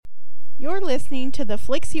You're listening to the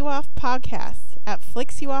Flicks You Off podcast at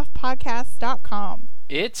flicksyouoffpodcast.com.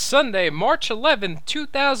 It's Sunday, March 11th,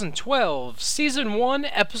 2012, Season 1,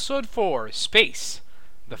 Episode 4, Space,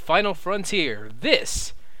 The Final Frontier.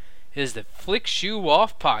 This is the Flicks You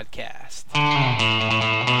Off podcast.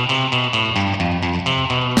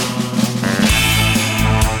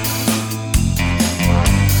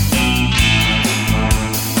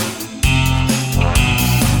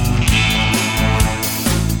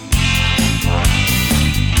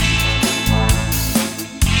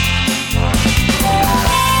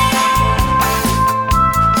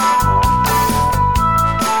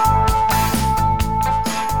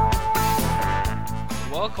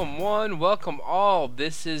 Welcome one, welcome all.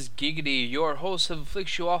 This is Giggidee, your host of the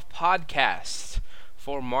Flicks You Off podcast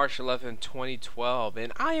for March 11, 2012,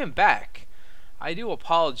 and I am back. I do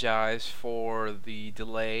apologize for the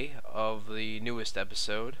delay of the newest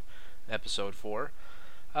episode, episode 4.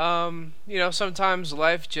 Sometimes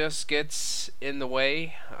life just gets in the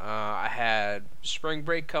way. I had spring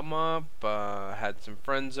break come up, had some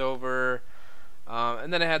friends over,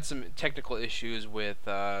 and then I had some technical issues with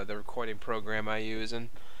the recording program I use, and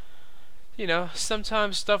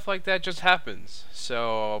sometimes stuff like that just happens.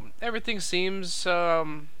 So everything seems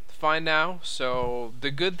fine now. So the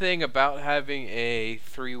good thing about having a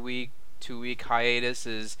 3-week, 2-week hiatus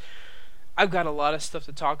is I've got a lot of stuff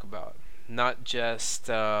to talk about. Not just,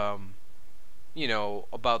 about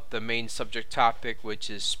the main subject topic, which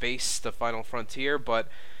is space, the final frontier, but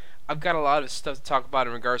I've got a lot of stuff to talk about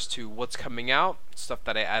in regards to what's coming out, stuff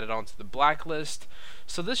that I added onto the blacklist.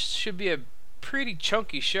 So this should be a pretty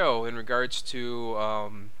chunky show in regards to,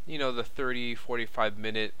 the 30, 45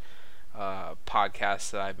 minute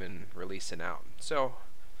podcasts that I've been releasing out. So,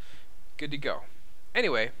 good to go.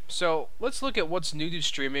 Anyway, so let's look at what's new to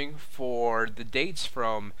streaming for the dates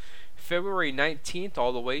from February 19th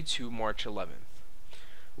all the way to March 11th.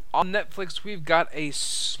 On Netflix, we've got a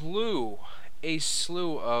slew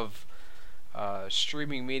of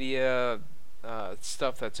streaming media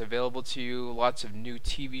stuff that's available to you. Lots of new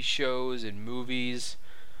TV shows and movies.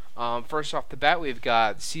 First off the bat, we've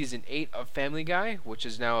got Season 8 of Family Guy, which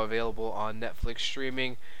is now available on Netflix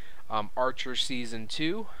streaming. Archer Season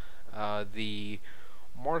 2, the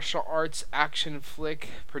martial arts action flick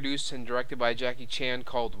produced and directed by Jackie Chan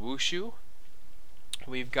called Wushu.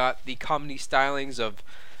 We've got the comedy stylings of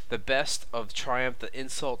The Best of Triumph the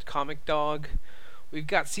Insult Comic Dog. We've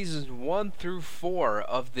got seasons 1 through 4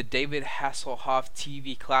 of the David Hasselhoff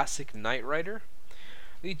TV classic Knight Rider.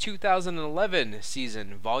 The 2011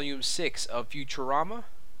 season, Volume 6 of Futurama.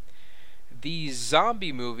 The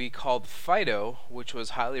zombie movie called FYO, which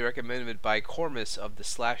was highly recommended by Cormus of the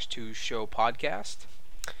 /2 Show podcast.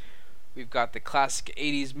 We've got the classic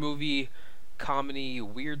 80s movie comedy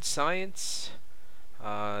Weird Science.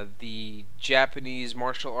 The Japanese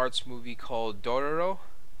martial arts movie called Dororo.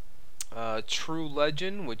 True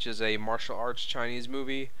Legend, which is a martial arts Chinese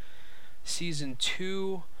movie. Season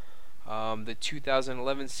 2, the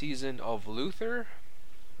 2011 season of Luther.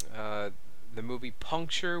 The movie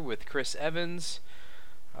Puncture with Chris Evans.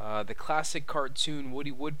 The classic cartoon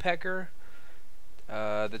Woody Woodpecker.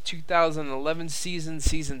 The 2011 season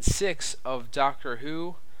 6 of Doctor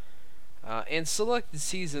Who. And selected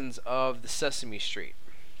seasons of the Sesame Street.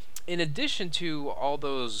 In addition to all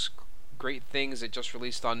those great things that just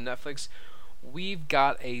released on Netflix, we've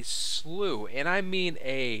got a slew, and I mean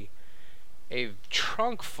a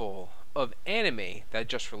trunk full of anime that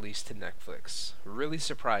just released to Netflix. Really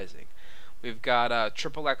surprising. We've got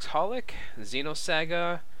Triple X Holic,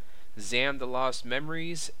 Xenosaga, Zam the Lost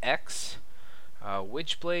Memories, X,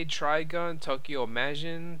 Witchblade, Trigun, Tokyo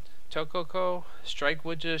Imagine, Tokoko, Strike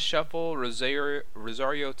Witches, Shuffle,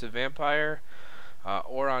 Rosario to Vampire,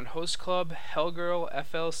 Oron Host Club, Hellgirl,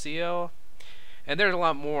 FLCL, and there's a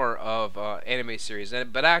lot more of anime series.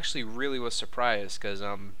 But I actually really was surprised because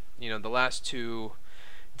the last 2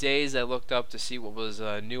 days I looked up to see what was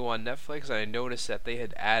new on Netflix, and I noticed that they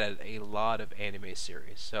had added a lot of anime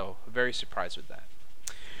series. So very surprised with that.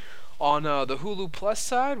 On the Hulu Plus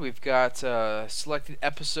side, we've got selected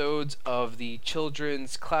episodes of the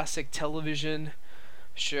children's classic television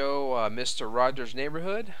show Mr. Rogers'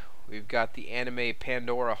 Neighborhood. We've got the anime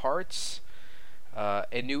Pandora Hearts,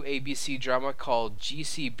 a new ABC drama called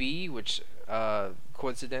GCB, which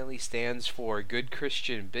coincidentally stands for Good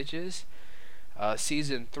Christian Bitches,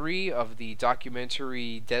 Season 3 of the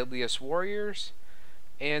documentary Deadliest Warriors,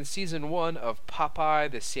 and Season 1 of Popeye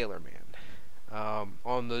the Sailor Man.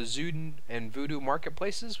 On the Zune and Voodoo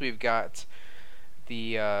marketplaces, we've got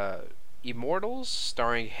the Immortals,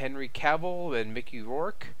 starring Henry Cavill and Mickey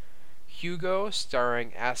Rourke, Hugo,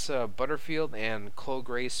 starring Asa Butterfield and Chloe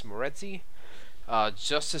Grace Moretz.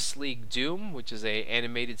 Justice League Doom, which is a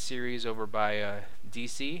animated series over by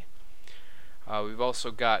DC. We've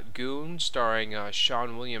also got Goon, starring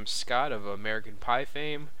Sean William Scott of American Pie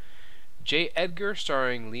fame. J. Edgar,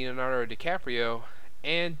 starring Leonardo DiCaprio.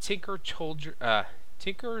 And Tinker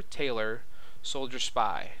Tailor Soldier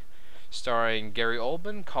Spy, starring Gary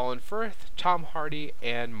Oldman, Colin Firth, Tom Hardy,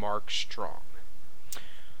 and Mark Strong.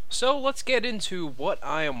 So let's get into what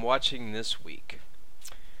I am watching this week.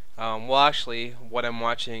 Well, actually, what I'm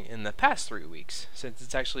watching in the past 3 weeks, since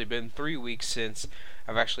it's actually been 3 weeks since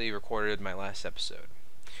I've actually recorded my last episode.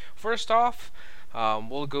 First off,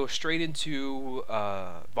 we'll go straight into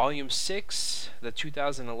Volume 6, the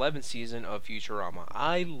 2011 season of Futurama.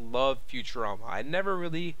 I love Futurama. I never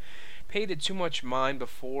really paid it too much mind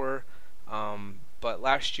before, but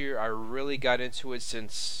last year I really got into it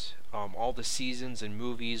since all the seasons and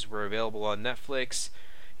movies were available on Netflix.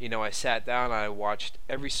 You know, I sat down, I watched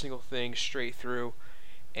every single thing straight through,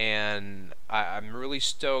 and I'm really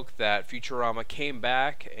stoked that Futurama came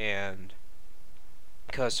back, and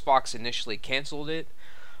because Fox initially canceled it,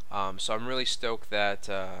 so I'm really stoked that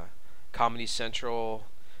Comedy Central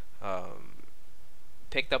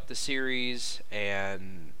picked up the series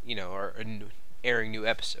and, you know, are airing new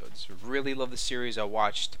episodes. Really love the series. I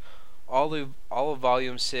watched all of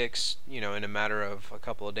Volume 6, you know, in a matter of a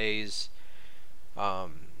couple of days.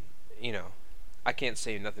 You know, I can't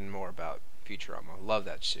say nothing more about Futurama. Love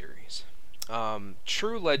that series.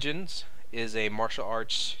 True Legends is a martial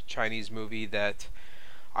arts Chinese movie that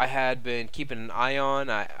I had been keeping an eye on.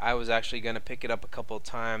 I was actually going to pick it up a couple of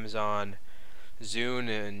times on Zune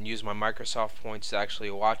and use my Microsoft points to actually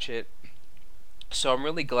watch it. So I'm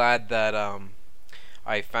really glad that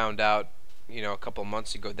I found out, you know, a couple of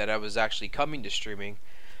months ago that I was actually coming to streaming.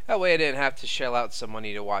 That way I didn't have to shell out some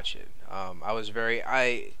money to watch it.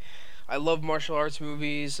 I love martial arts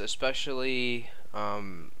movies, especially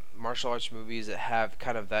martial arts movies that have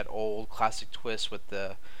kind of that old classic twist with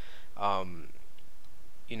the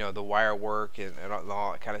you know, the wire work and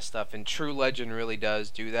all that kind of stuff. And True Legend really does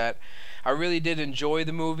do that. I really did enjoy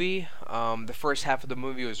the movie. The first half of the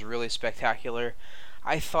movie was really spectacular.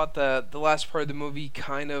 I thought the last part of the movie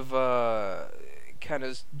kind of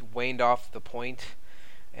waned off the point,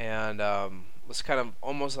 and was kind of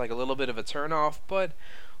almost like a little bit of a turnoff. But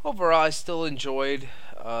overall, I still enjoyed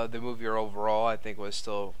the movie. Overall, I think it was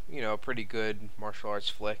still, you know, a pretty good martial arts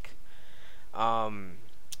flick.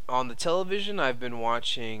 On the television, I've been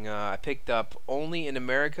watching. I picked up Only in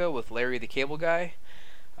America with Larry the Cable Guy.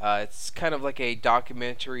 It's kind of like a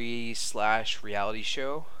documentary / reality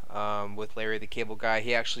show with Larry the Cable Guy.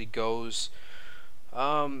 He actually goes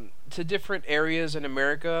to different areas in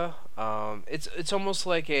America. It's almost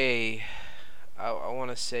like I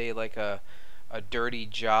want to say like a Dirty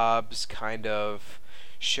Jobs kind of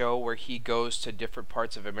show where he goes to different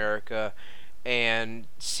parts of America and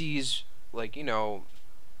sees, like, you know,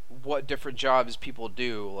 what different jobs people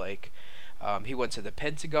do. Like, he went to the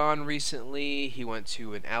Pentagon recently. He went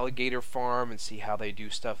to an alligator farm and see how they do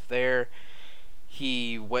stuff there.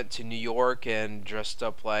 He went to New York and dressed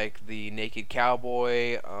up like the Naked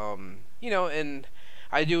Cowboy. You know, and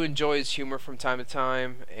I do enjoy his humor from time to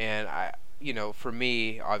time. And you know, for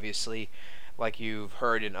me, obviously, like you've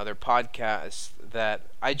heard in other podcasts, that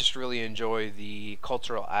I just really enjoy the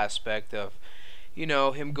cultural aspect of, you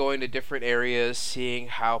know, him going to different areas, seeing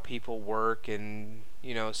how people work, and,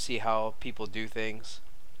 you know, see how people do things.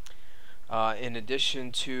 In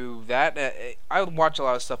addition to that, I watch a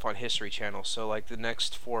lot of stuff on History Channel, so like the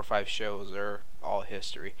next 4 or 5 shows are all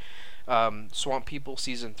history. Swamp People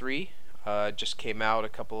Season 3 just came out a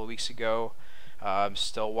couple of weeks ago. I'm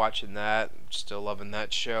still watching that, still loving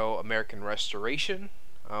that show. American Restoration,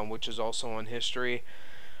 which is also on history.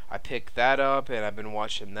 I picked that up and I've been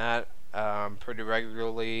watching that pretty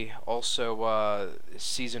regularly. Also,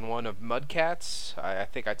 Season 1 of Mudcats. I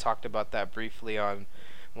think I talked about that briefly on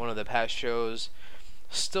one of the past shows.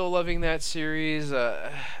 Still loving that series.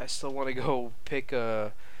 I still want to go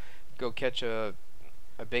catch a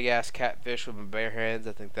big ass catfish with my bare hands.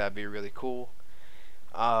 I think that'd be really cool.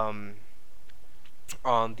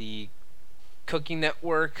 On the Cooking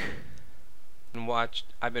Network,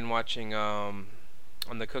 I've been watching on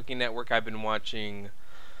the Cooking Network. I've been watching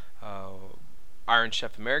Iron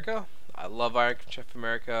Chef America. I love Iron Chef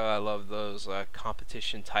America. I love those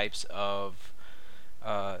competition types of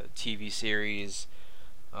TV series.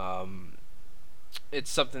 It's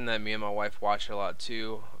something that me and my wife watch a lot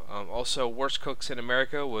too. Also, Worst Cooks in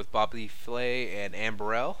America with Bobby Flay and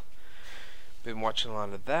Amberelle. Been watching a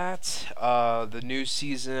lot of that. The new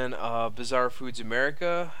season of Bizarre Foods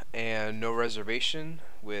America and No Reservation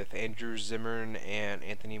with Andrew Zimmern and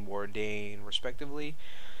Anthony Bourdain, respectively.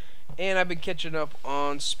 And I've been catching up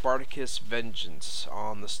on Spartacus Vengeance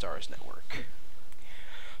on the Starz Network.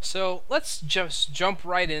 So let's just jump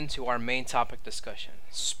right into our main topic discussion: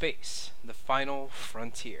 space, the final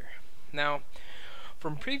frontier. Now,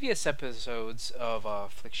 from previous episodes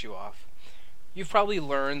of Flicks You Off, you've probably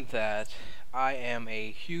learned that I am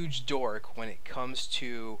a huge dork when it comes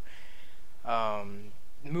to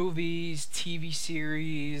movies, TV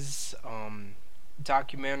series,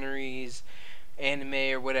 documentaries, anime,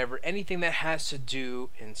 or whatever, anything that has to do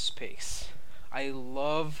in space. I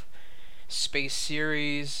love space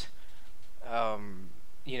series,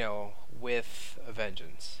 with a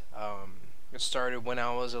vengeance. It started when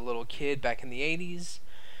I was a little kid back in the 80s,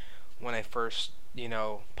 when I first,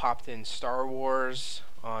 popped in Star Wars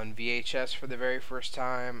on VHS for the very first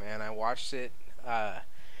time, and I watched it. I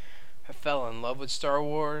fell in love with Star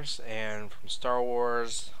Wars, and from Star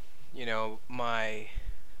Wars, my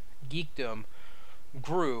geekdom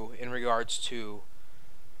grew in regards to,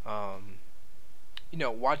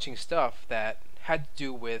 watching stuff that had to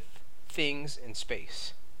do with things in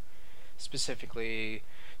space. Specifically,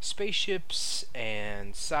 spaceships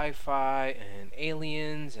and sci-fi and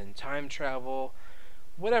aliens and time travel.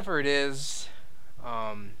 Whatever it is,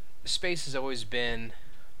 space has always been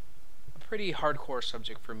a pretty hardcore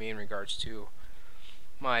subject for me in regards to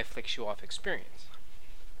my Flicks You Off experience.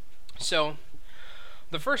 So,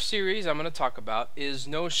 the first series I'm going to talk about is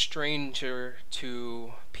no stranger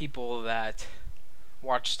to people that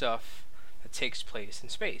watch stuff that takes place in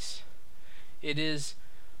space. It is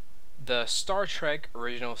the Star Trek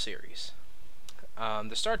original series.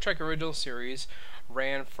 The Star Trek original series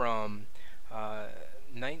ran from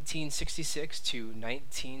 1966 to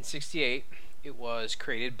 1968. It was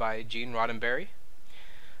created by Gene Roddenberry,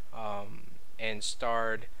 and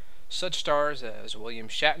starred such stars as William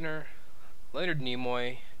Shatner, Leonard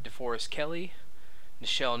Nimoy, DeForest Kelley,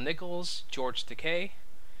 Nichelle Nichols, George Takei,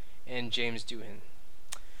 and James Doohan.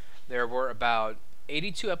 There were about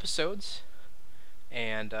 82 episodes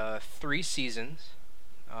and 3 seasons.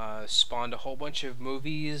 Spawned a whole bunch of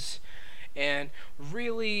movies and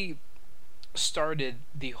really started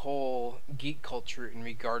the whole geek culture in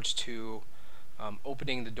regards to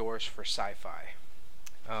opening the doors for sci-fi.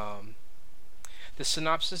 The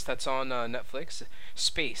synopsis that's on Netflix: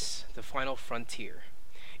 Space, the Final Frontier.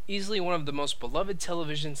 Easily one of the most beloved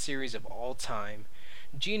television series of all time,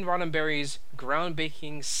 Gene Roddenberry's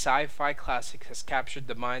groundbreaking sci-fi classic has captured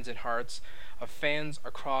the minds and hearts of fans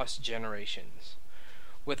across generations.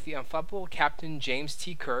 With the unflappable Captain James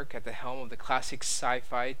T. Kirk at the helm of the classic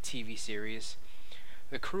sci-fi TV series,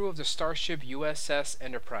 the crew of the starship USS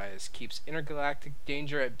Enterprise keeps intergalactic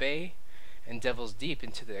danger at bay and delves deep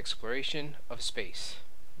into the exploration of space,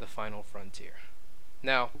 the final frontier.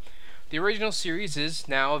 Now, the original series is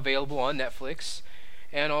now available on Netflix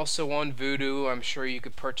and also on Vudu. I'm sure you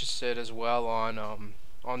could purchase it as well on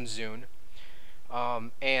Zune.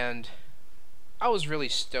 And I was really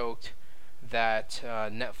stoked that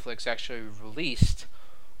Netflix actually released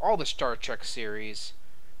all the Star Trek series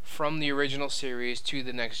from the original series to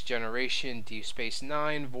the Next Generation, Deep Space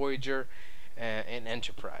Nine, Voyager, and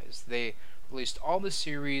Enterprise. They released all the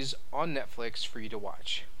series on Netflix for you to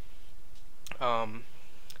watch.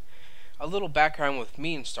 A little background with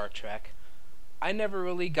me in Star Trek: I never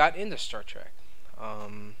really got into Star Trek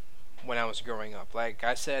when I was growing up. Like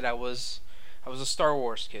I said, I was a Star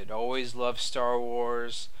Wars kid. I always loved Star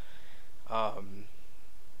Wars.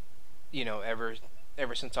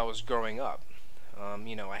 Ever since I was growing up.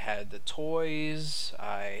 I had the toys.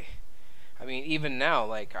 Even now,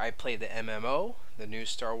 like, I play the MMO, the new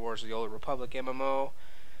Star Wars: The Old Republic MMO.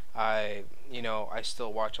 I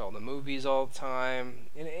still watch all the movies all the time,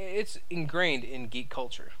 and it's ingrained in geek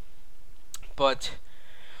culture. But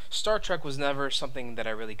Star Trek was never something that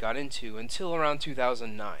I really got into until around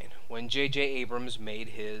 2009, when J.J. Abrams made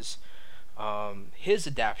his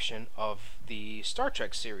adaptation of the Star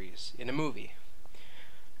Trek series in a movie.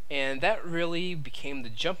 And that really became the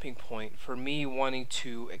jumping point for me wanting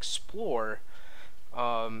to explore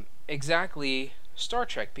exactly Star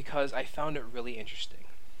Trek, because I found it really interesting.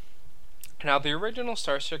 Now, the original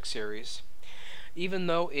Star Trek series, even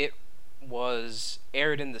though it was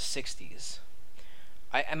aired in the 60s,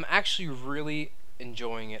 I am actually really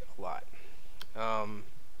enjoying it a lot.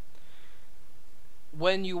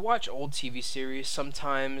 When you watch old TV series,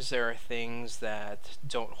 sometimes there are things that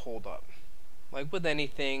don't hold up. Like with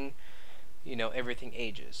anything, everything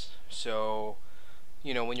ages. So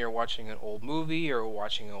when you're watching an old movie or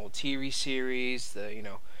watching an old TV series, the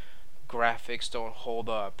graphics don't hold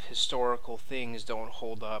up, historical things don't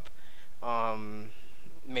hold up,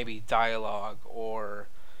 maybe dialogue or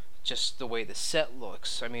just the way the set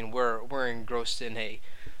looks. I mean, we're engrossed in a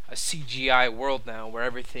CGI world now where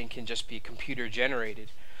everything can just be computer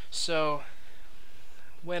generated. So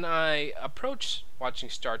when I approached watching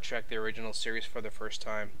Star Trek the original series for the first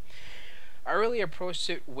time, I really approached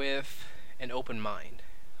it with an open mind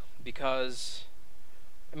because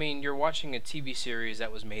I mean, you're watching a TV series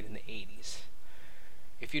that was made in the 80s.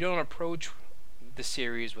 If you don't approach the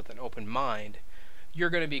series with an open mind, you're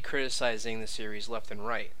going to be criticizing the series left and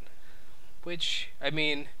right. Which, I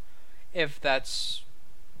mean, if that's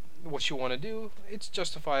what you want to do, it's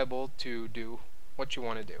justifiable to do what you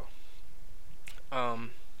want to do.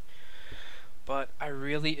 But I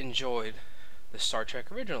really enjoyed the Star Trek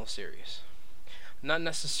original series. Not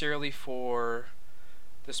necessarily for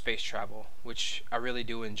the space travel, which I really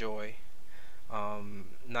do enjoy.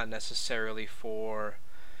 Not necessarily for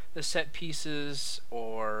the set pieces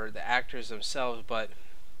or the actors themselves, but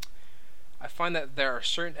I find that there are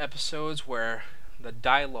certain episodes where the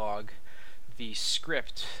dialogue, the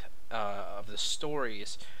script of the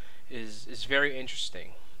stories is very interesting.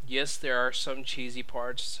 Yes, there are some cheesy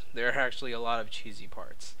parts. There are actually a lot of cheesy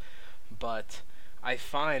parts. But I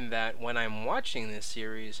find that when I'm watching this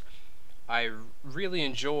series, I really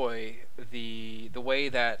enjoy the way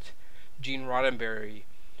that Gene Roddenberry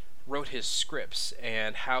wrote his scripts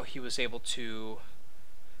and how he was able to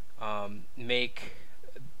make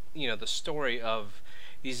the story of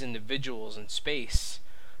these individuals in space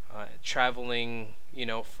traveling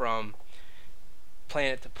from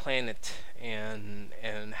planet to planet and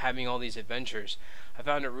having all these adventures. I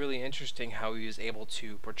found it really interesting how he was able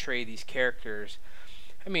to portray these characters.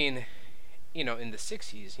 I mean, in the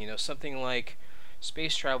 60s, something like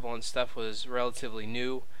space travel and stuff was relatively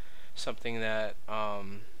new, something that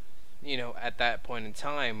at that point in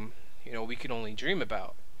time, we could only dream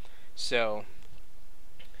about. So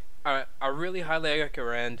I really highly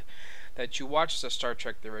recommend that you watch the Star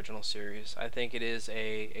Trek the original series. I think it is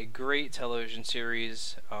a great television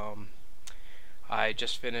series. I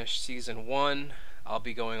just finished season 1. I'll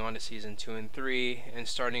be going on to season 2 and 3 and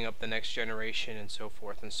starting up the next generation and so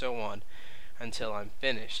forth and so on until I'm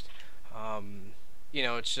finished.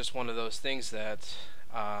 It's just one of those things that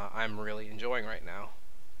I'm really enjoying right now.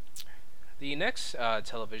 The next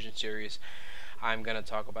television series I'm going to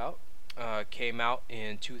talk about came out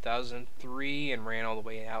in 2003 and ran all the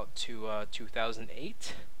way out to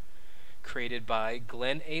 2008. Created by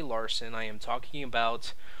Glenn A. Larson. I am talking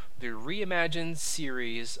about the reimagined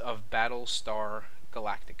series of Battlestar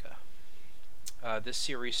Galactica. This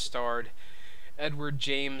series starred Edward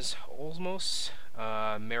James Olmos,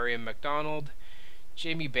 Marion MacDonald,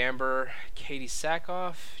 Jamie Bamber, Katie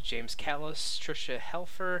Sackhoff, James Callis, Tricia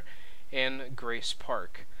Helfer, and Grace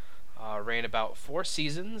Park. Ran about 4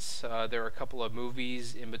 seasons. There are a couple of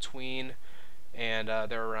movies in between, and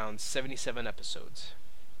there are around 77 episodes.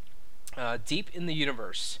 Deep in the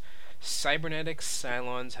universe, cybernetic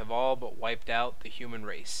Cylons have all but wiped out the human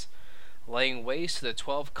race, laying waste to the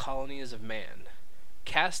 12 colonies of man.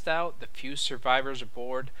 Cast out the few survivors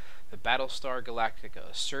aboard the Battlestar Galactica,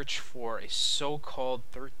 search for a so-called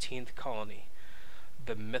 13th colony,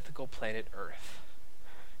 the mythical planet Earth.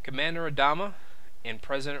 Commander Adama and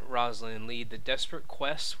President Roslin lead the desperate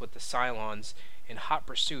quest with the Cylons in hot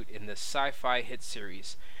pursuit in this sci-fi hit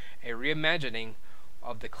series, a reimagining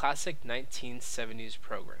of the classic 1970s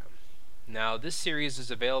program. Now, this series is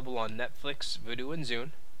available on Netflix, Vudu, and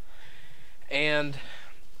Zune, and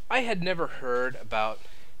I had never heard about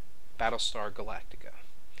Battlestar Galactica.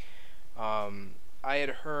 I had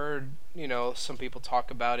heard, some people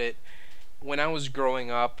talk about it. When I was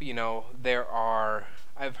growing up,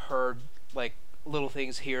 I've heard, little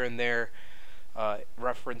things here and there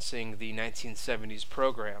referencing the 1970s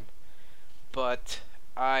program, but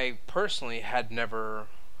I personally had never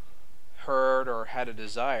heard or had a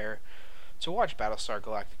desire to watch Battlestar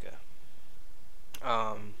Galactica.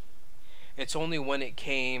 It's only when it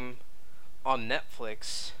came on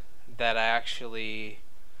Netflix that I actually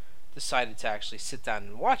decided to actually sit down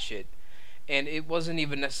and watch it, and it wasn't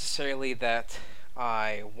even necessarily that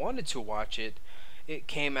I wanted to watch it. It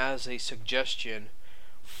came as a suggestion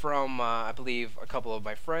from, I believe, a couple of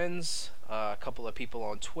my friends, a couple of people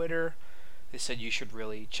on Twitter. They said you should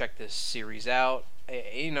really check this series out.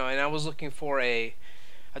 And I was looking for a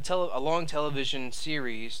long television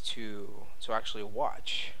series to actually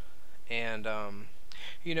watch. And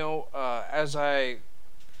as I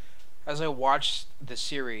watched the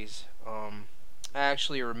series, I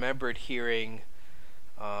actually remembered hearing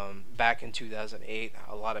back in 2008,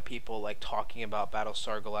 a lot of people like talking about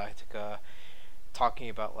Battlestar Galactica, talking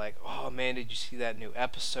about like, oh man, did you see that new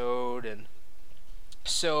episode? And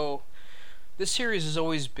so this series has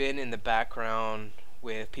always been in the background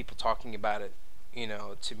with people talking about it,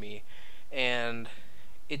 to me, and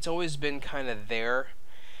it's always been kind of there.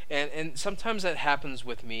 And sometimes that happens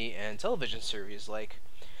with me and television series. Like,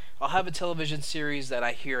 I'll have a television series that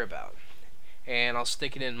I hear about, and I'll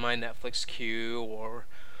stick it in my Netflix queue, or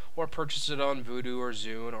purchase it on Vudu or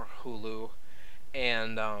Zune or Hulu,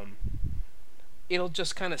 and it'll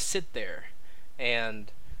just kind of sit there,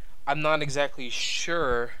 and I'm not exactly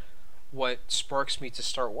sure what sparks me to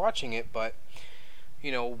start watching it, but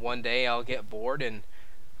one day I'll get bored and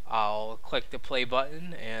I'll click the play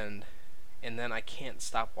button, and then I can't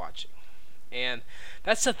stop watching. And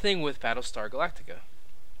that's the thing with Battlestar Galactica.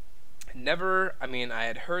 I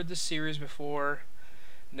had heard the series before,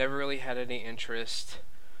 never really had any interest.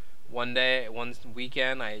 One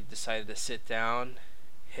weekend, I decided to sit down,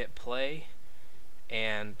 hit play,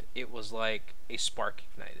 and it was like a spark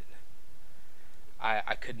ignited.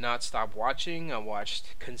 I could not stop watching. I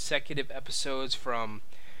watched consecutive episodes from.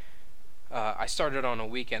 I started on a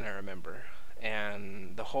weekend, I remember,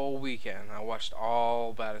 and the whole weekend I watched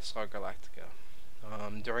all Battlestar Galactica.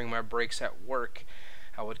 During my breaks at work,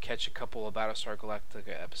 I would catch a couple of Battlestar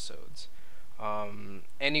Galactica episodes.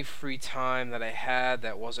 Any free time that I had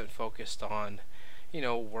that wasn't focused on,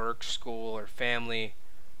 work, school, or family,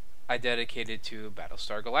 I dedicated to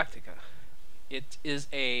Battlestar Galactica. It is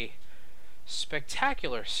a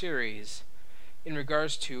spectacular series in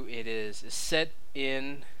regards to it is set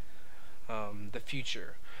in the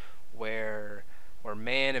future, where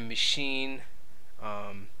man and machine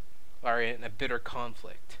are in a bitter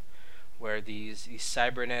conflict, where these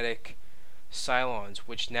cybernetic Cylons,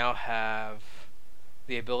 which now have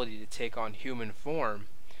the ability to take on human form,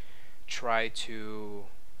 try to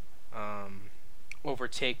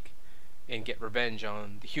overtake and get revenge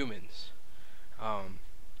on the humans.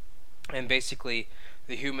 And basically,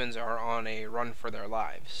 the humans are on a run for their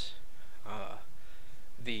lives.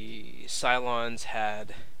 The Cylons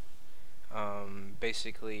had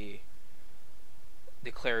basically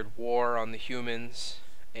declared war on the humans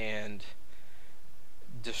and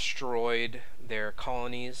destroyed their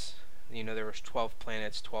colonies. There was 12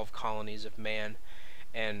 planets, 12 colonies of man,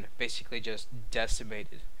 and basically just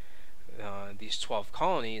decimated these 12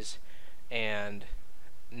 colonies. And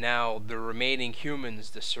now the remaining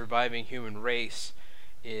humans, the surviving human race,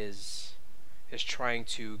 is trying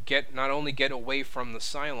to not only get away from the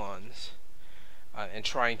Cylons and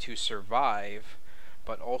trying to survive,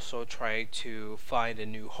 but also trying to find a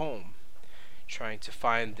new home, trying to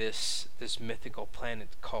find this mythical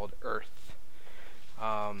planet called Earth.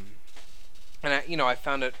 And I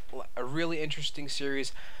found it a really interesting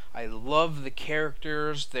series. I love the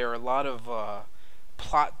characters. There are a lot of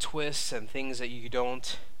plot twists and things that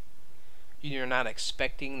you're not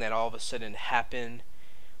expecting that all of a sudden happen.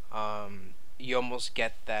 You almost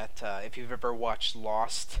get that if you've ever watched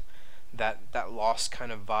Lost, that Lost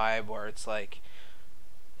kind of vibe where it's like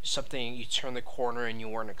something, you turn the corner and you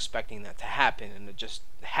weren't expecting that to happen, and it just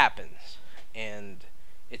happens. And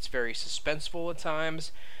it's very suspenseful at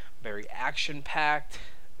times, very action packed.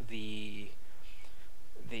 The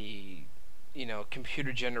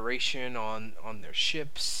computer generation on their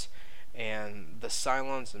ships and the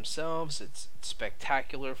Cylons themselves, it's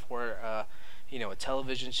spectacular for a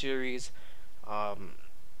television series.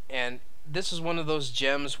 And this is one of those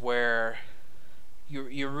gems where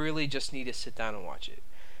you really just need to sit down and watch it.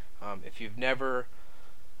 If you've never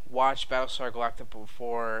watched Battlestar Galactica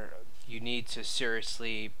before, you need to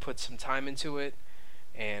seriously put some time into it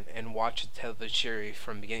and watch the television series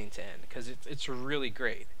from beginning to end, because it's really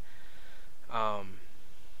great. The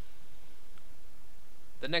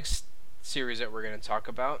next series that we're going to talk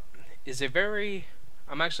about is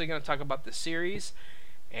I'm actually going to talk about the series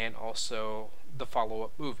and also the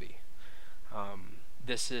follow-up movie.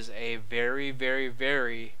 This is a very, very,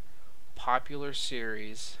 very popular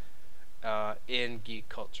series in geek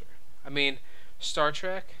culture. Star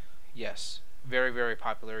Trek, yes, very, very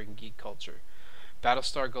popular in geek culture.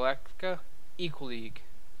 Battlestar Galactica, equally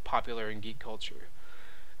popular in geek culture.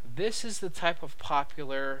 This is the type of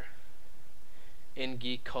popular in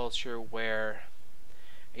geek culture where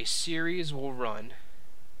a series will run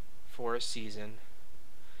for a season.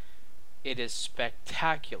 It is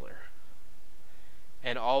spectacular,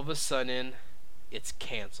 and all of a sudden it's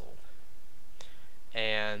canceled.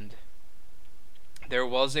 And there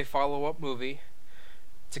was a follow-up movie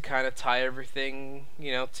to kind of tie everything,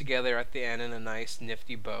 together at the end in a nice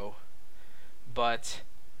nifty bow. But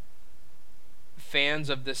fans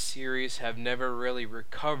of this series have never really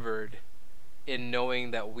recovered in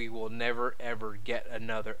knowing that we will never ever get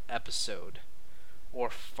another episode or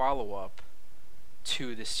follow-up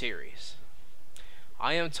to the series.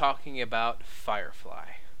 I am talking about Firefly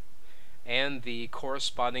and the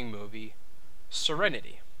corresponding movie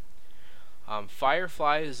Serenity.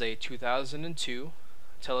 Firefly is a 2002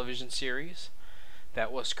 television series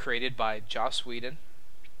that was created by Joss Whedon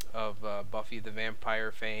of Buffy the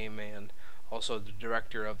Vampire fame and also the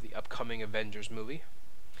director of the upcoming Avengers movie.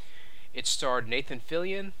 It starred Nathan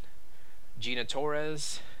Fillion, Gina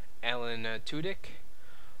Torres, Alan Tudyk,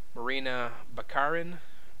 Marina Baccarin,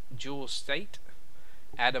 Jules State,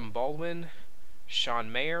 Adam Baldwin,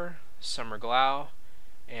 Sean Mayer, Summer Glau,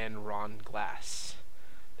 and Ron Glass.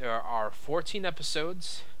 There are 14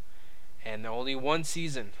 episodes and only one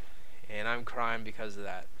season, and I'm crying because of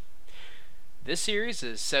that. This series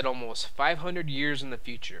is set almost 500 years in the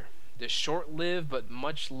future. This short-lived but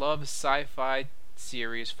much-loved sci-fi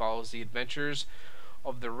series follows the adventures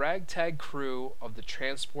of the ragtag crew of the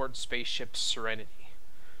transport spaceship Serenity,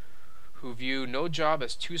 who view no job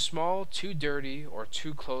as too small, too dirty, or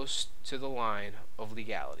too close to the line of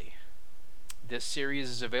legality. This series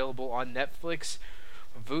is available on Netflix,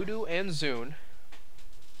 Vudu, and Zune,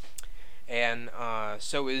 and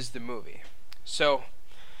so is the movie. So,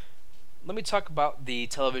 let me talk about the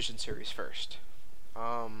television series first.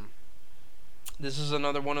 This is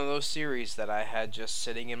another one of those series that I had just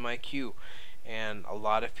sitting in my queue, and a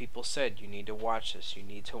lot of people said, you need to watch this, you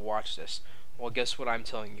need to watch this. Well, guess what I'm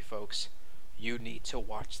telling you, folks? You need to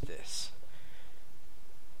watch this.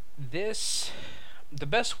 The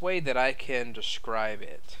best way that I can describe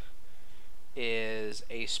it is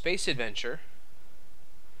a space adventure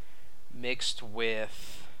mixed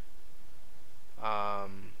with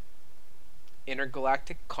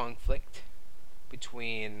intergalactic conflict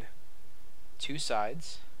between two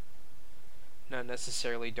sides, not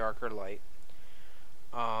necessarily dark or light,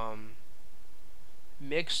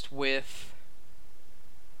 mixed with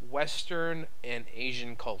Western and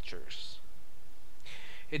Asian cultures.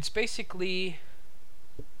 It's basically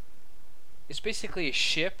a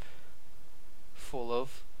ship full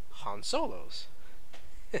of Han Solos.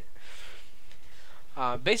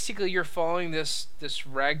 Basically, you're following this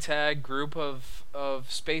ragtag group of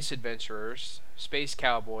space adventurers, space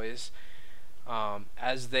cowboys,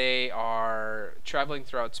 as they are traveling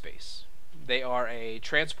throughout space. They are a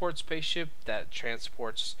transport spaceship that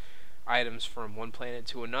transports items from one planet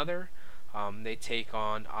to another. They take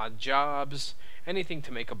on odd jobs, anything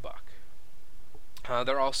to make a buck.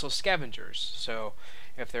 They're also scavengers, so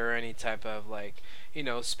if there are any type of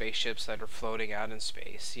spaceships that are floating out in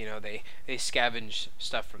space, they scavenge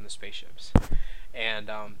stuff from the spaceships. And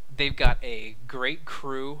they've got a great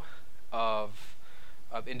crew of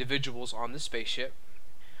individuals on the spaceship,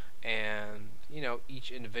 and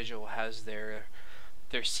each individual has their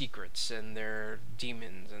secrets and their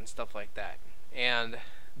demons and stuff like that. And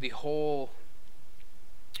the whole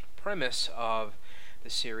premise of the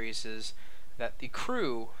series is that the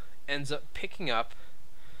crew ends up picking up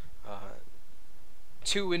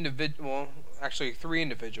three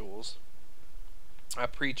individuals: a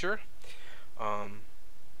preacher,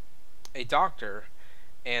 a doctor,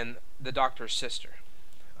 and the doctor's sister.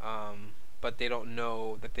 But they don't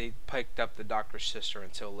know that they picked up the doctor's sister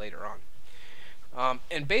until later on.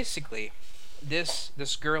 And basically, this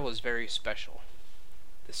girl is very special.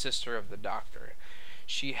 The sister of the doctor.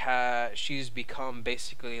 She's become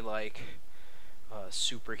basically like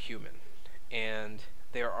superhuman, and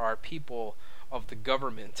there are people of the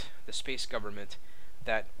government, the space government,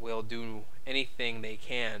 that will do anything they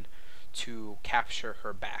can to capture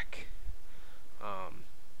her back,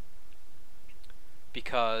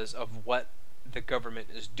 because of what the government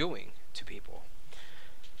is doing to people.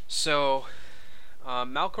 So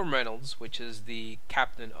Malcolm Reynolds, which is the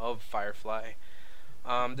captain of Firefly,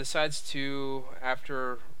 decides to,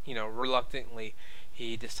 after reluctantly,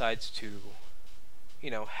 he decides to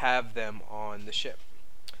have them on the ship.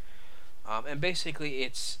 And basically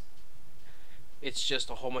it's just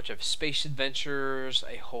a whole bunch of space adventures,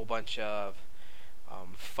 a whole bunch of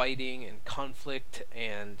fighting and conflict,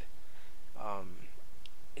 and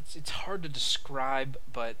it's hard to describe,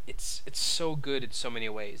 but it's so good in so many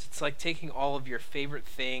ways. It's like taking all of your favorite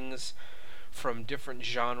things from different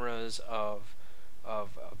genres of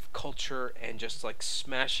culture and just like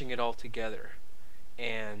smashing it all together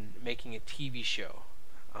and making a TV show.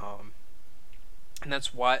 And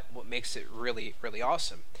that's what makes it really, really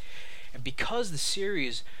awesome. And because the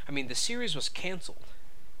series was canceled,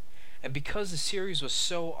 and because the series was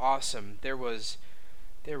so awesome, there was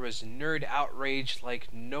there was nerd outrage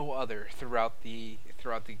like no other throughout the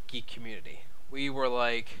geek community. We were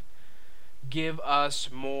like, give us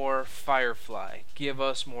more Firefly. Give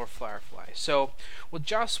us more Firefly. So, what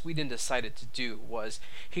Joss Whedon decided to do was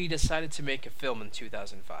he decided to make a film in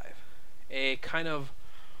 2005. A kind of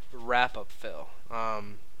wrap-up film.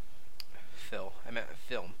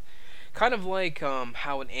 Kind of like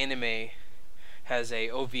how an anime has a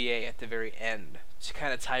OVA at the very end to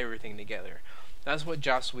kind of tie everything together. That's what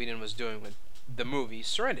Joss Whedon was doing with the movie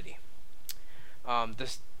Serenity.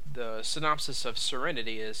 The synopsis of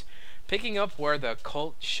Serenity is picking up where the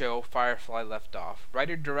cult show Firefly left off.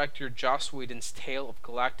 Writer-director Joss Whedon's tale of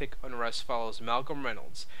galactic unrest follows Malcolm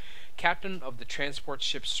Reynolds, captain of the transport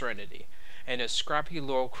ship Serenity, and his scrappy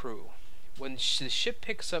loyal crew. When the ship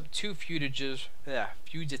picks up two fugitives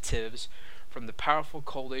from the powerful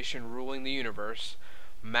coalition ruling the universe,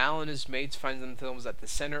 Mal and his mates find themselves at the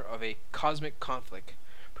center of a cosmic conflict,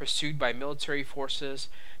 pursued by military forces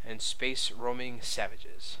and space-roaming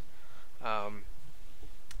savages. And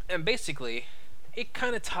basically, it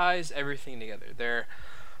kind of ties everything together.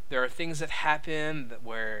 There are things that happen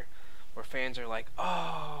where fans are like,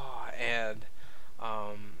 oh, and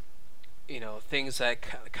things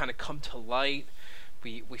that kind of come to light.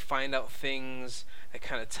 We find out things that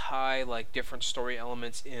kind of tie like different story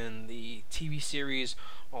elements in the TV series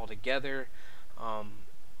all together.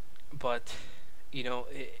 But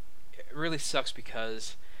it really sucks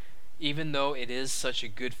because even though it is such a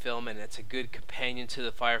good film and it's a good companion to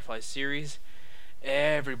the Firefly series,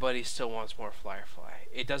 everybody still wants more Firefly.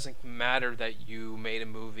 It doesn't matter that you made a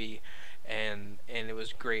movie and it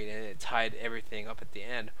was great and it tied everything up at the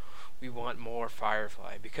end. We want more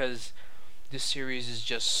Firefly because this series is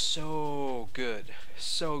just so good,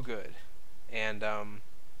 and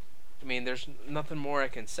there's nothing more I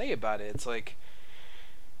can say about it.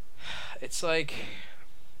 It's like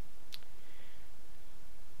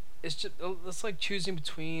choosing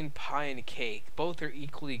between pie and cake. Both are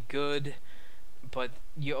equally good, but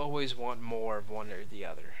you always want more of one or the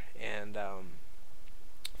other. And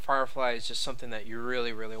Firefly is just something that you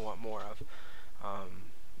really, really want more of,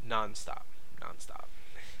 nonstop.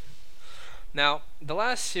 Now, the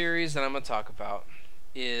last series that I'm going to talk about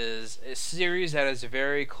is a series that is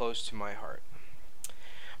very close to my heart.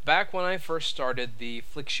 Back when I first started the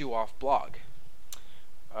Flicks You Off blog,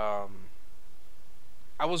 I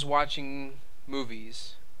was watching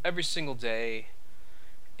movies every single day,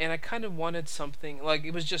 and I kind of wanted something, like,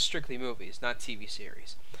 it was just strictly movies, not TV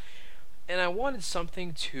series. And I wanted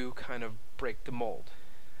something to kind of break the mold.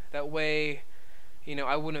 That way,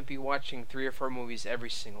 I wouldn't be watching 3 or 4 movies every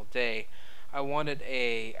single day. I wanted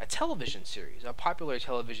a television series, a popular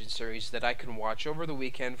television series that I can watch over the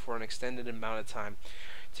weekend for an extended amount of time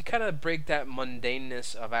to kind of break that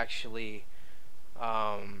mundaneness of actually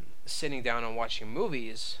sitting down and watching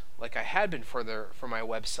movies like I had been for my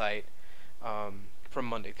website from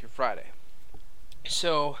Monday through Friday.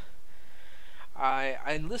 So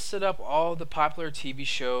I listed up all the popular TV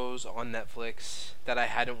shows on Netflix that I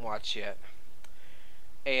hadn't watched yet,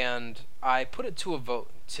 and I put it to a vote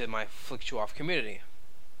to my Flicks You Off community.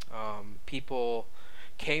 People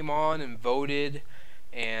came on and voted,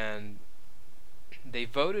 and they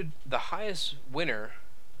voted the highest winner.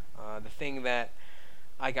 The thing that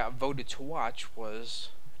I got voted to watch was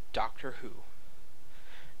Doctor Who.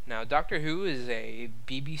 Now, Doctor Who is a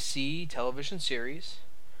BBC television series,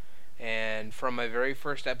 and from my very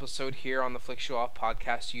first episode here on the Flicks You Off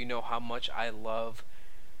podcast, you know how much I love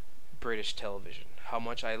British television, how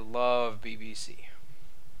much I love BBC.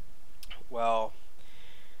 Well,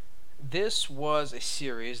 this was a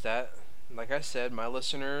series that, like I said, my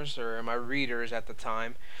listeners or my readers at the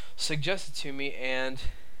time suggested to me, and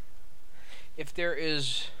if there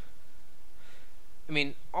is,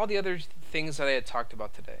 all the other things that I had talked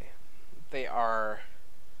about today, they are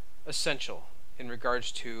essential in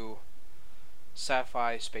regards to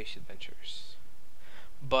sci-fi space adventures,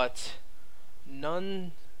 but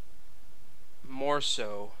none more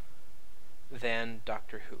so than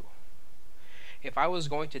Doctor Who. If I was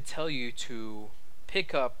going to tell you to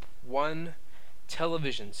pick up one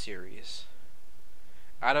television series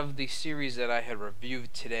out of the series that I had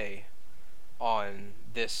reviewed today on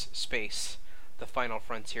this space, the Final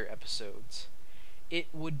Frontier episodes, it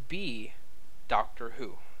would be Doctor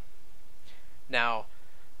Who. Now,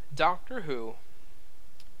 Doctor Who,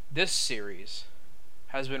 this series,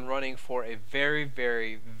 has been running for a very,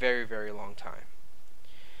 very, very, very long time.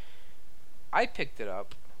 I picked it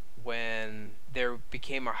up when there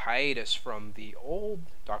became a hiatus from the old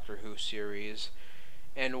Doctor Who series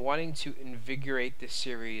and wanting to invigorate the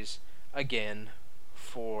series again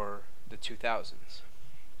for the 2000s.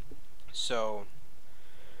 So,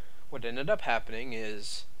 what ended up happening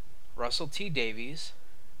is Russell T Davies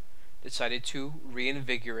decided to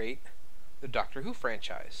reinvigorate the Doctor Who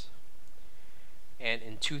franchise. And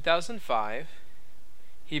in 2005,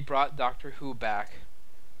 he brought Doctor Who back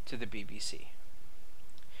to the BBC.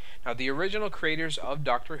 Now, the original creators of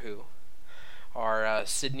Doctor Who are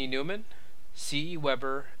Sidney Newman, C.E.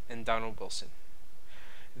 Weber, and Donald Wilson.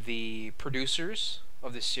 The producers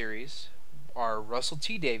of the series are Russell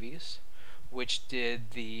T Davies, which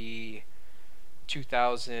did the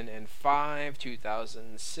 2005,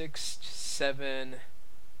 2006, 7,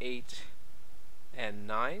 8, and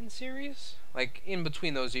 9 series, like in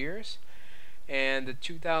between those years, and the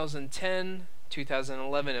 2010,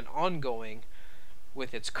 2011, and ongoing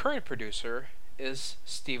with its current producer is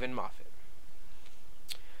Stephen Moffat.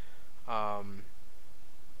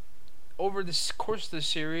 Over the course of the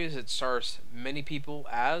series, it stars many people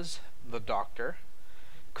as the Doctor.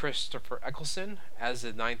 Christopher Eccleston as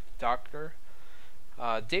the 9th Doctor,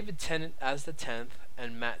 David Tennant as the 10th,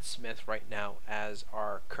 and Matt Smith right now as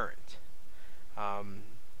our current.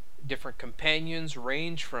 Different companions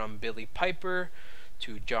range from Billy Piper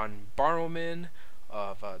to John Barrowman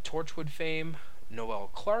of Torchwood fame, Noel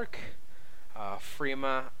Clarke,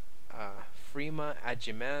 Freema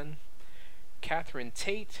Agyeman, Catherine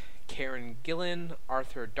Tate, Karen Gillan,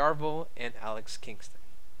 Arthur Darvill, and Alex Kingston.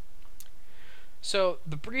 So,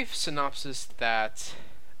 the brief synopsis that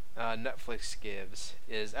Netflix gives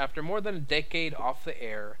is, after more than a decade off the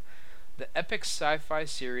air, the epic sci-fi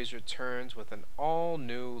series returns with an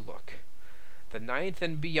all-new look. The 9th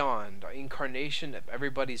and beyond incarnation of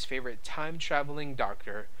everybody's favorite time-traveling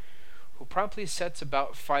Doctor, who promptly sets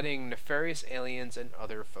about fighting nefarious aliens and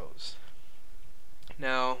other foes.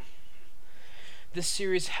 Now, this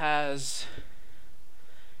series has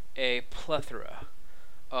a plethora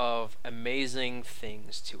of amazing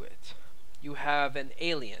things to it. You have an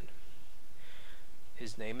alien.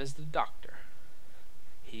 His name is the Doctor.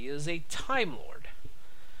 He is a Time Lord.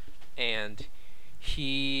 And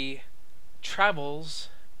he travels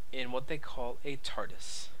in what they call a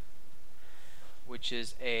TARDIS, which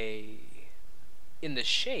is in the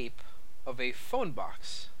shape of a phone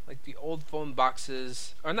box, like the old phone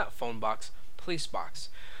boxes, or not phone box, police box.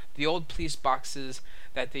 The old police boxes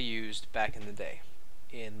that they used back in the day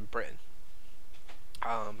in Britain.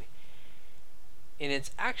 And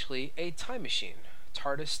it's actually a time machine.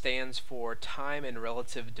 TARDIS stands for Time and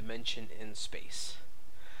Relative Dimension in Space.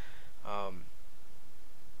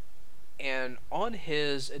 And on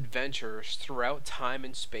his adventures throughout time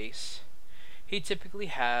and space, he typically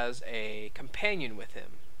has a companion with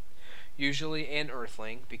him, usually an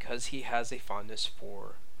Earthling, because he has a fondness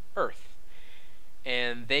for Earth.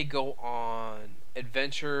 And they go on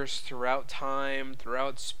adventures throughout time,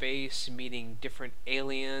 throughout space, meeting different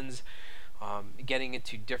aliens, getting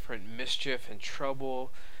into different mischief and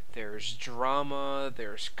trouble. There's drama,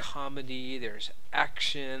 there's comedy, there's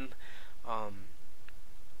action.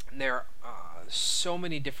 There are so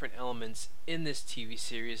many different elements in this TV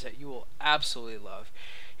series that you will absolutely love.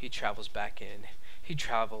 He travels back in. He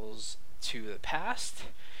travels to the past.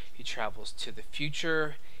 He travels to the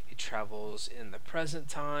future. He travels in the present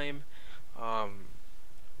time.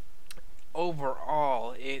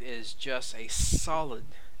 Overall, it is just a solid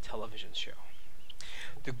television show.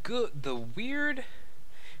 The weird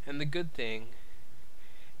and the good thing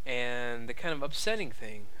and the kind of upsetting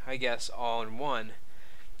thing, I guess, all in one,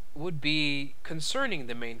 would be concerning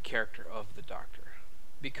the main character of the Doctor,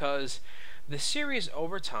 because the series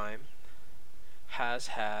over time has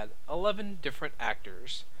had 11 different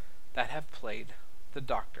actors that have played the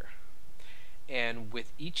Doctor, and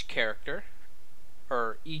with each character,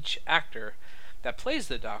 or each actor that plays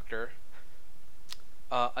the Doctor,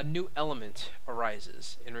 a new element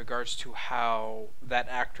arises in regards to how that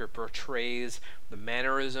actor portrays the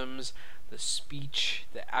mannerisms, the speech,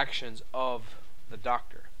 the actions of the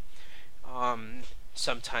Doctor.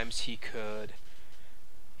 Sometimes the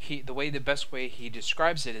best way he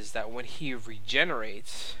describes it is that when he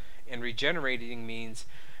regenerates, and regenerating means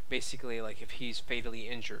basically like if he's fatally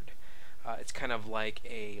injured, it's kind of like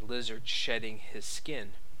a lizard shedding his skin.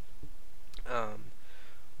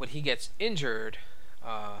 When he gets injured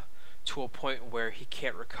to a point where he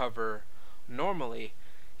can't recover normally,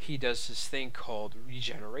 he does this thing called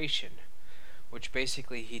regeneration, which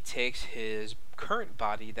basically he takes his current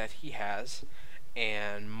body that he has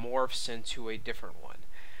and morphs into a different one.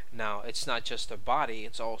 Now, it's not just a body,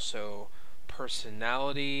 it's also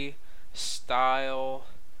personality, style,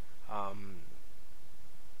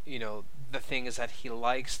 the things that he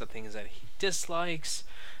likes, the things that he dislikes,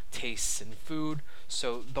 tastes in food.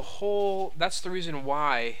 So that's the reason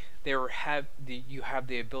why you have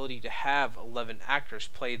the ability to have 11 actors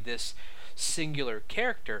play this singular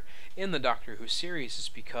character in the Doctor Who series is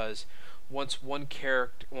because once one's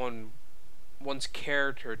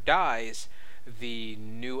character dies, the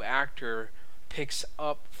new actor picks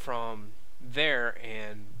up from there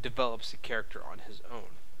and develops the character on his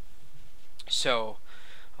own. So,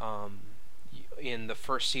 in the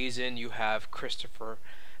first season, you have Christopher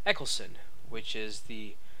Eccleston, which is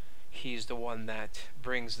he's the one that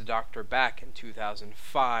brings the Doctor back in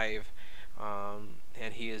 2005,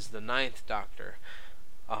 and he is the ninth Doctor.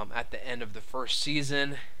 At the end of the first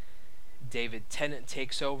season, David Tennant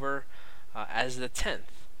takes over as the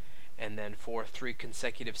 10th, and then for 3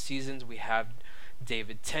 consecutive seasons, we have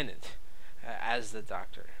David Tennant as the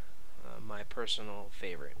Doctor, my personal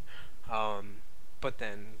favorite. But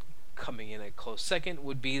then coming in a close second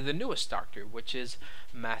would be the newest Doctor, which is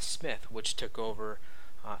Matt Smith, which took over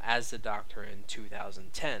as the Doctor in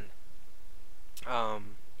 2010.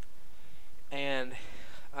 And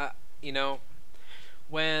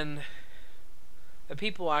when the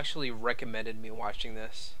people actually recommended me watching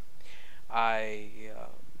this, I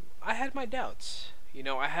had my doubts.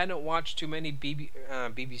 I hadn't watched too many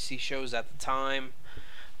BBC shows at the time.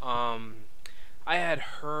 I had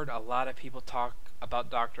heard a lot of people talk about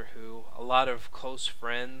Doctor Who. A lot of close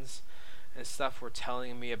friends and stuff were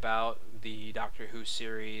telling me about the Doctor Who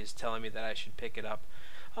series, telling me that I should pick it up.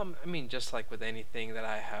 Just like with anything that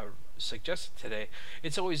I have suggested today,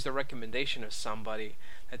 it's always the recommendation of somebody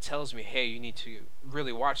that tells me, hey, you need to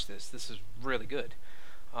really watch this. This is really good.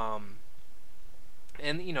 And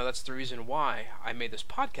that's the reason why I made this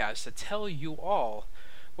podcast, to tell you all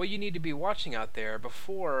what you need to be watching out there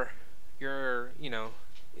before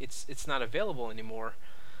it's not available anymore.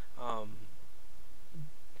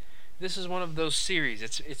 This is one of those series.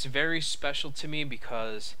 It's very special to me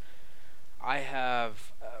because I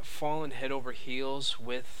have fallen head over heels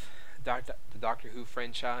with the Doctor Who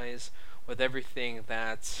franchise, with everything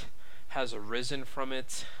that has arisen from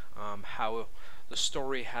it, how the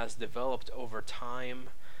story has developed over time,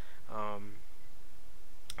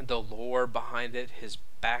 the lore behind it, his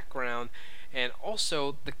background, and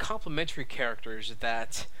also the complementary characters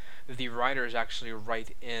that the writers actually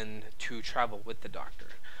write in to travel with the Doctor.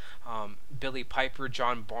 Billy Piper,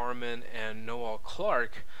 John Barrowman, and Noel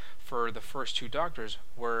Clarke for the first 2 Doctors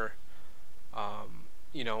were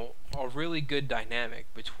a really good dynamic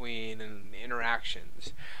between the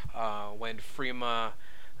interactions. When Freema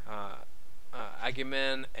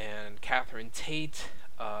Agyeman and Catherine Tate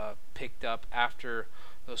picked up after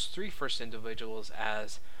those 3 first individuals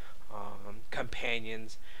as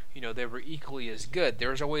companions, they were equally as good.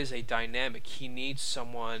 There's always a dynamic. He needs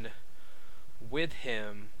someone with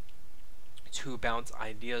him to bounce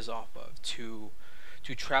ideas off of, to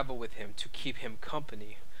travel with him, to keep him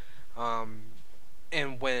company.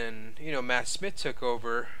 And when Matt Smith took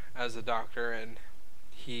over as the Doctor, and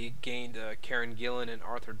he gained Karen Gillan and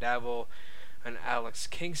Arthur Davil and Alex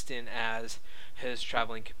Kingston as his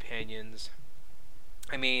traveling companions,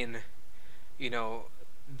 then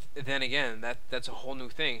again, that's a whole new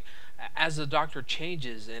thing. As the Doctor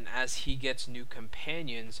changes and as he gets new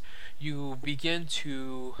companions, you begin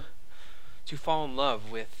to fall in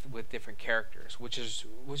love with different characters, which is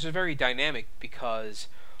very dynamic because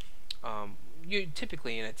you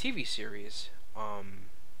typically in a TV series,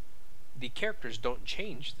 the characters don't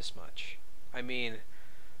change this much.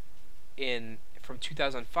 From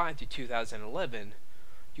 2005 to 2011,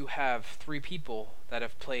 you have 3 people that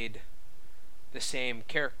have played the same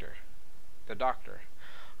character, the Doctor,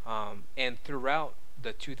 and throughout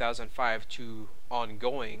the 2005 to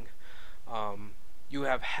ongoing, you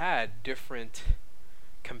have had different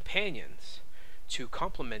companions to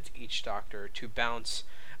complement each Doctor, to bounce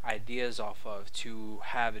ideas off of, to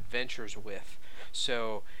have adventures with.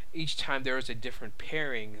 So each time there is a different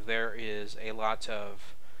pairing, there is a lot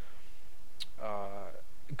of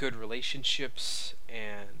good relationships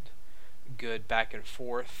and good back and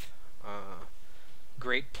forth,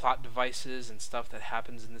 great plot devices and stuff that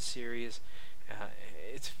happens in the series.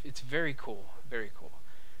 It's very cool, very cool.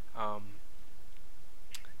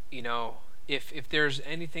 If there's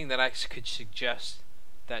anything that I could suggest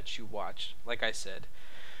that you watch, like I said,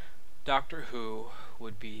 Doctor Who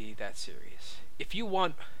would be that series. If you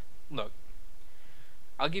want, look,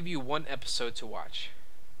 I'll give you 1 episode to watch,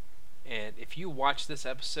 and if you watch this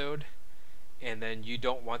episode and then you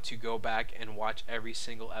don't want to go back and watch every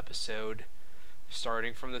single episode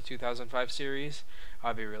starting from the 2005 series,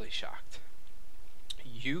 I'll be really shocked.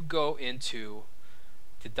 You go into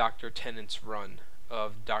the Dr. Tennant's run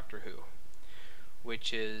of Doctor Who,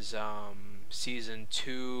 which is season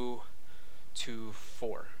 2 to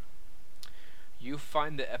 4. you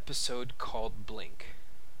find the episode called Blink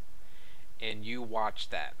and you watch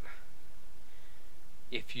that,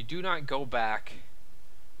 if you do not go back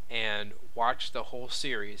and watch the whole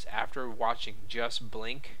series after watching just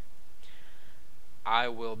Blink, I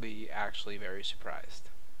will be actually very surprised.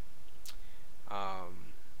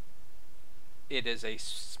 It is a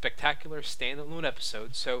spectacular standalone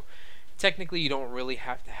episode, so technically you don't really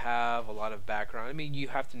have to have a lot of background. I mean, you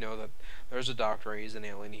have to know that there's a doctor, he's an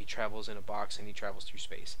alien, he travels in a box, and he travels through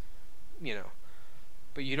space. You know.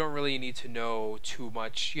 But you don't really need to know too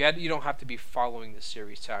much. You don't have to be following the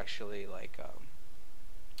series to actually,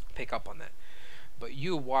 pick up on that. But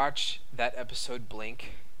you watch that episode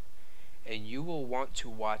Blink, and you will want to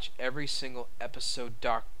watch every single episode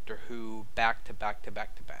Doctor Who back to back to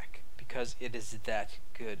back to back, because it is that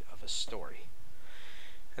good of a story.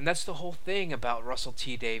 And that's the whole thing about Russell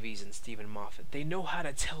T Davies and Stephen Moffat. They know how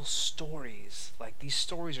to tell stories. Like, these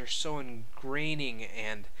stories are so ingraining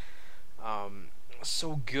and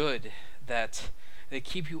so good that they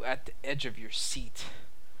keep you at the edge of your seat,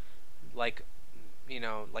 like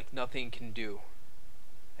nothing can do.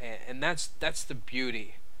 And that's the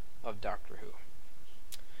beauty of Doctor Who.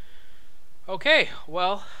 Okay,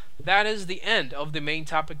 well, that is the end of the main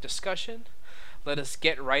topic discussion. Let us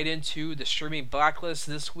get right into the streaming blacklist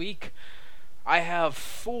this week. I have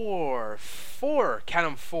four, count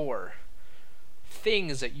them, 4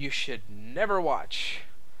 things that you should never watch.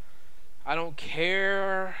 I don't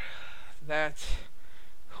care that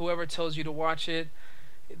whoever tells you to watch it,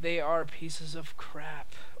 they are pieces of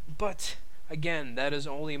crap. But again, that is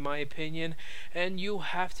only my opinion, and you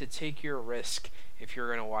have to take your risk if you're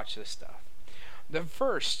going to watch this stuff. The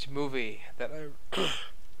first movie that I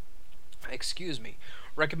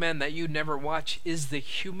recommend that you never watch is The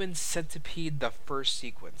Human Centipede, the first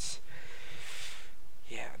sequence.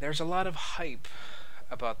 Yeah, there's a lot of hype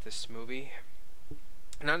about this movie.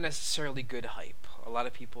 Not necessarily good hype. A lot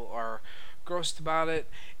of people are grossed about it,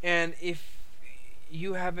 and if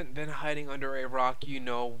you haven't been hiding under a rock, you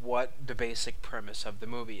know what the basic premise of the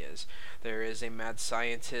movie is. There is a mad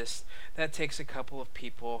scientist that takes a couple of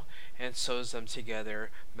people and sews them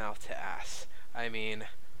together mouth to ass. I mean,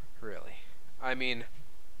 really. I mean,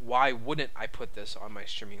 why wouldn't I put this on my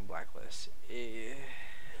streaming blacklist?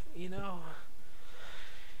 You know.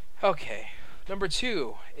 Okay. Number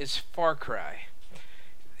 2 is Far Cry.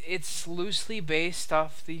 It's loosely based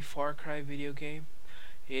off the Far Cry video game.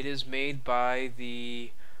 It is made by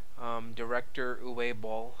the director Uwe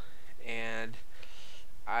Boll, and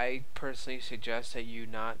I personally suggest that you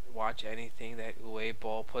not watch anything that Uwe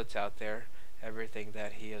Boll puts out there. Everything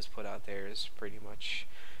that he has put out there is pretty much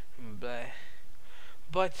bleh.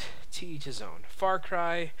 But to each his own. Far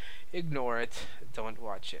Cry, ignore it, don't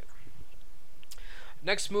watch it.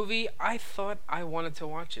 Next movie, I thought I wanted to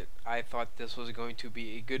watch it. I thought this was going to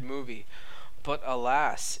be a good movie. But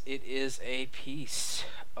alas, it is a piece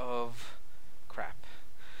of crap.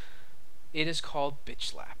 It is called Bitch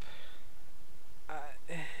Slap.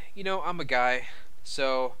 I'm a guy,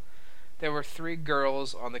 so there were 3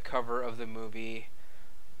 girls on the cover of the movie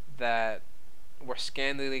that were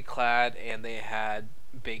scantily clad and they had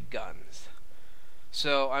big guns.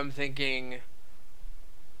 So I'm thinking,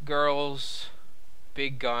 girls,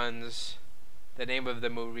 big guns, the name of the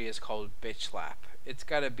movie is called Bitch Slap. It's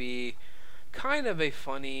gotta be kind of a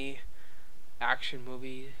funny action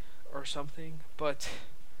movie or something, but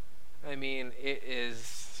I mean,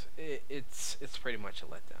 it's pretty much a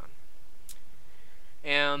letdown.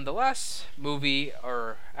 And the last movie,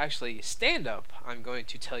 or actually stand-up, I'm going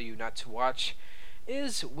to tell you not to watch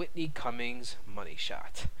is Whitney Cummings' Money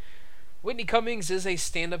Shot. Whitney Cummings is a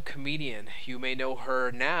stand-up comedian. You may know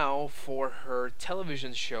her now for her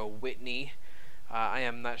television show Whitney. I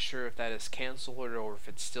am not sure if that is canceled or if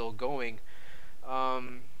it's still going. I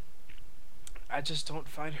just don't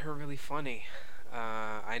find her really funny.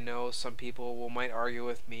 I know some people might argue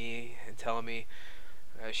with me and tell me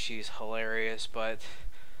she's hilarious, but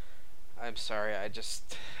I'm sorry, I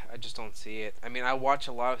just don't see it. I mean, I watch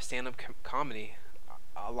a lot of stand-up comedy,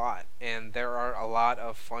 a lot, and there are a lot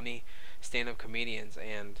of funny stand-up comedians,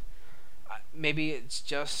 and maybe it's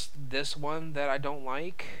just this one that I don't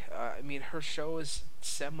like. I mean, her show is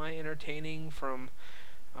semi-entertaining from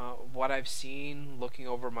what I've seen looking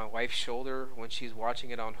over my wife's shoulder when she's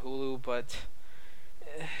watching it on Hulu, but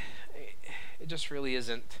it just really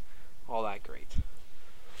isn't all that great.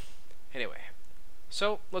 Anyway,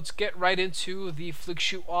 so let's get right into the Flick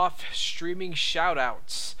Shoot Off streaming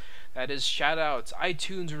shoutouts. That is shoutouts,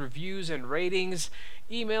 iTunes reviews and ratings,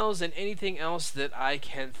 emails, and anything else that I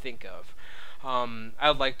can think of. I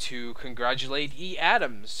would like to congratulate E.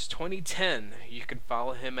 Adams 2010. You can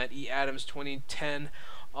follow him at E. Adams 2010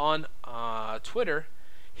 on Twitter.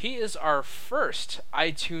 He is our first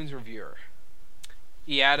iTunes reviewer.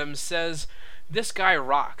 E. Adams says, "This guy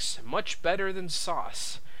rocks, much better than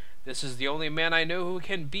Sauce. This is the only man I know who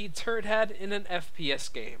can beat Turdhead in an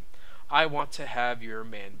FPS game. I want to have your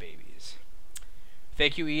man babies."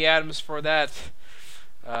 Thank you, E. Adams, for that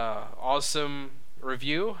awesome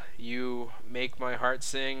review. You make my heart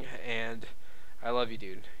sing, and I love you,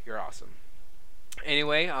 dude. You're awesome.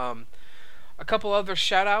 Anyway, a couple other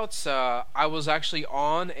shout-outs. I was actually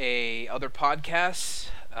on a other podcast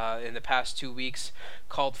in the past 2 weeks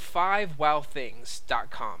called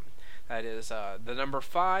 5wowthings.com. That is the number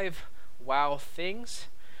 5 wow things.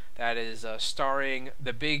 That is starring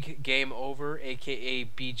the Big Game Over, aka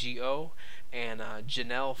BGO, and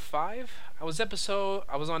Janelle 5. I was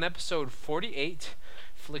on episode 48,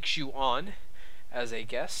 Flicks You On, as a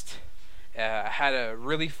guest. I had a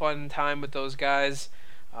really fun time with those guys.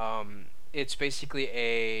 It's basically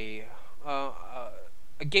a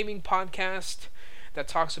gaming podcast that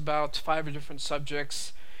talks about 5 different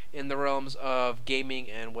subjects in the realms of gaming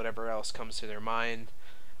and whatever else comes to their mind.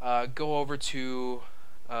 Go over to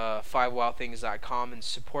 5wowthings.com and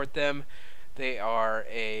support them. They are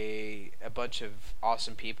a bunch of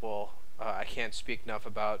awesome people. I can't speak enough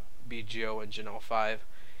about BGO and Janelle 5.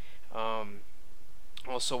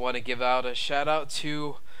 Also want to give out a shout out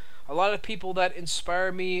to a lot of people that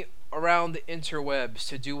inspire me around the interwebs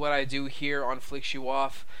to do what I do here on Flicks You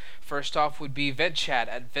Off. First off would be VentChat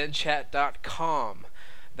at ventchat.com.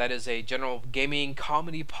 That is a general gaming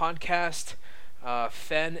comedy podcast.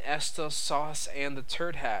 Fen, Esta, Sauce, and the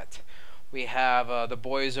Turd Hat. We have the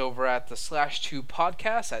boys over at the /2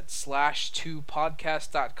 podcast at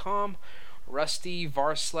 /2podcast.com. Rusty,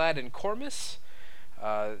 Varslad, and Cormus.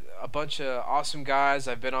 A bunch of awesome guys.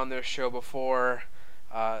 I've been on their show before.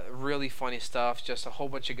 Really funny stuff. Just a whole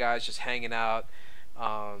bunch of guys just hanging out.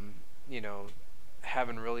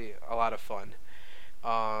 Having really a lot of fun.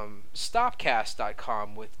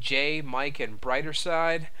 Stopcast.com with Jay, Mike, and Brighter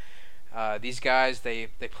Side. These guys, they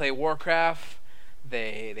play Warcraft.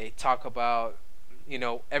 They talk about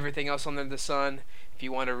everything else under the sun. If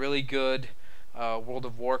you want a really good World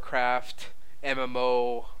of Warcraft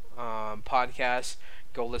MMO podcast,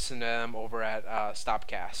 go listen to them over at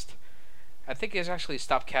Stopcast. I think it's actually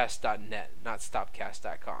stopcast.net, not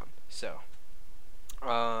stopcast.com. So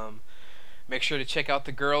make sure to check out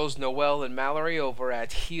the girls Noelle and Mallory over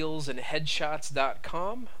at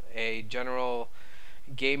heelsandheadshots.com, a general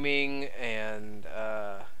gaming and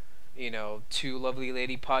two lovely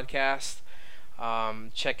lady podcast.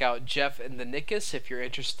 Check out Jeff and the Nickus if you're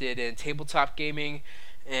interested in tabletop gaming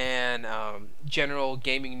and general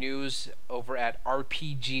gaming news over at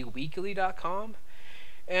rpgweekly.com.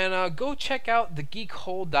 And go check out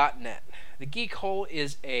thegeekhole.net. The Geek Hole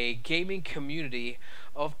is a gaming community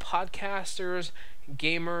of podcasters,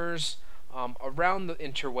 gamers around the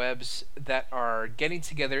interwebs that are getting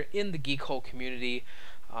together in the Geek Hole community,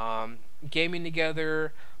 gaming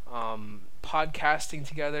together, podcasting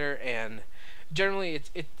together, and generally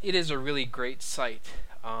it is a really great site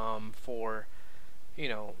for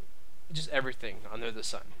just everything under the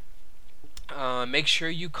sun. Make sure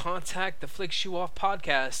you contact the Flicks You Off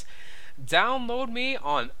podcast. Download me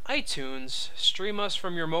on iTunes. Stream us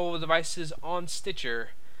from your mobile devices on Stitcher.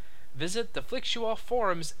 Visit the Flicks You Off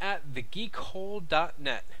forums at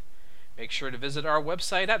thegeekhole.net. Make sure to visit our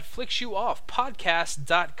website at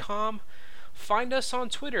flicksyouoffpodcast.com. Find us on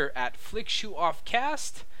Twitter at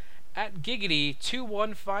flicksyouoffcast, at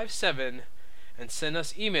Giggidee2157, and send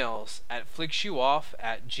us emails at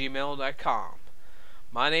flicksyouoff@gmail.com.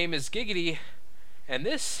 My name is Giggidee, and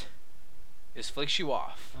this is Flicks You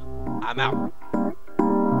Off. I'm out.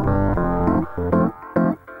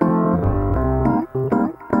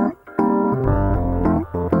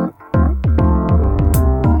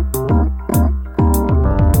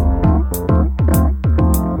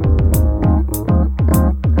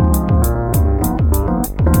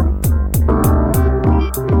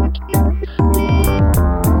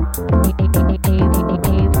 Hey,